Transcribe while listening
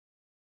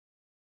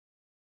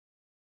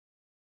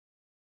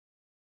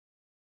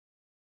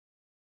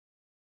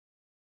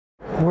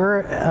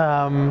We're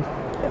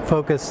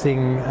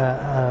focusing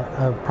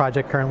a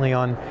project currently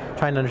on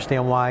trying to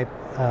understand why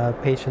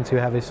patients who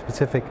have a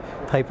specific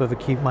type of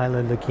acute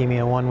myeloid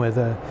leukemia, one with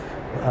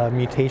a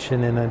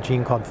mutation in a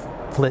gene called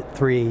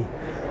FLT3,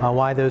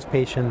 why those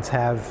patients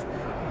have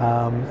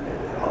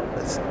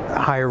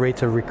higher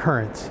rates of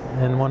recurrence.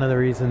 And one of the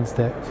reasons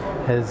that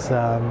has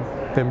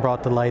been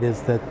brought to light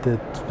is that the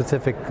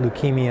specific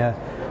leukemia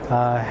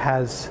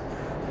has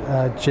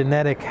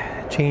genetic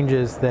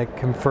changes that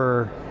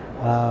confer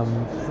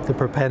the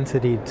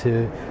propensity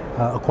to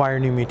acquire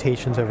new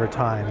mutations over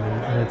time.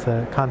 And it's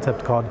a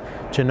concept called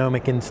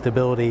genomic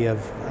instability of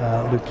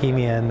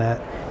leukemia, in that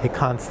it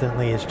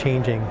constantly is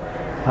changing.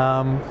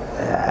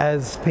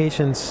 As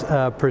patients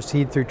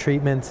proceed through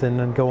treatments and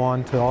then go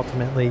on to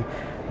ultimately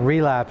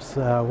relapse,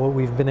 what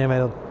we've been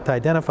able to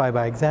identify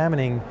by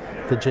examining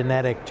the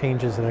genetic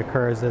changes that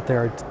occur is that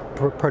there are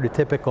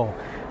prototypical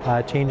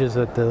changes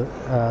at the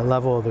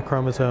level of the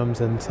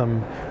chromosomes and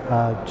some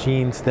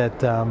genes that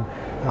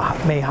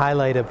may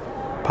highlight a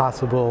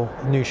possible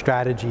new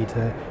strategy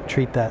to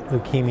treat that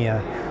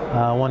leukemia.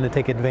 One to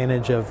take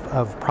advantage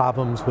of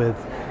problems with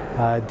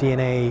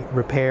DNA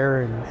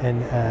repair,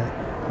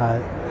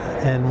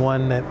 and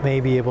one that may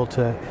be able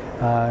to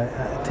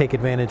take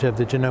advantage of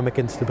the genomic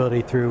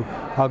instability through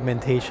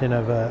augmentation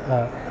of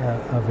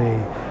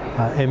a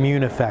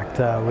immune effect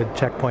with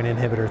checkpoint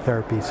inhibitor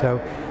therapy. So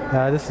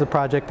this is a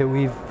project that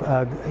we've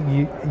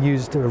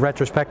used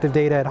retrospective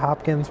data at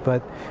Hopkins,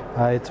 but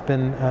it's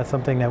been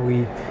something that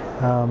we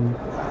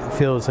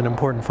feel is an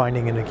important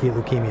finding in acute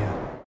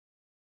leukemia.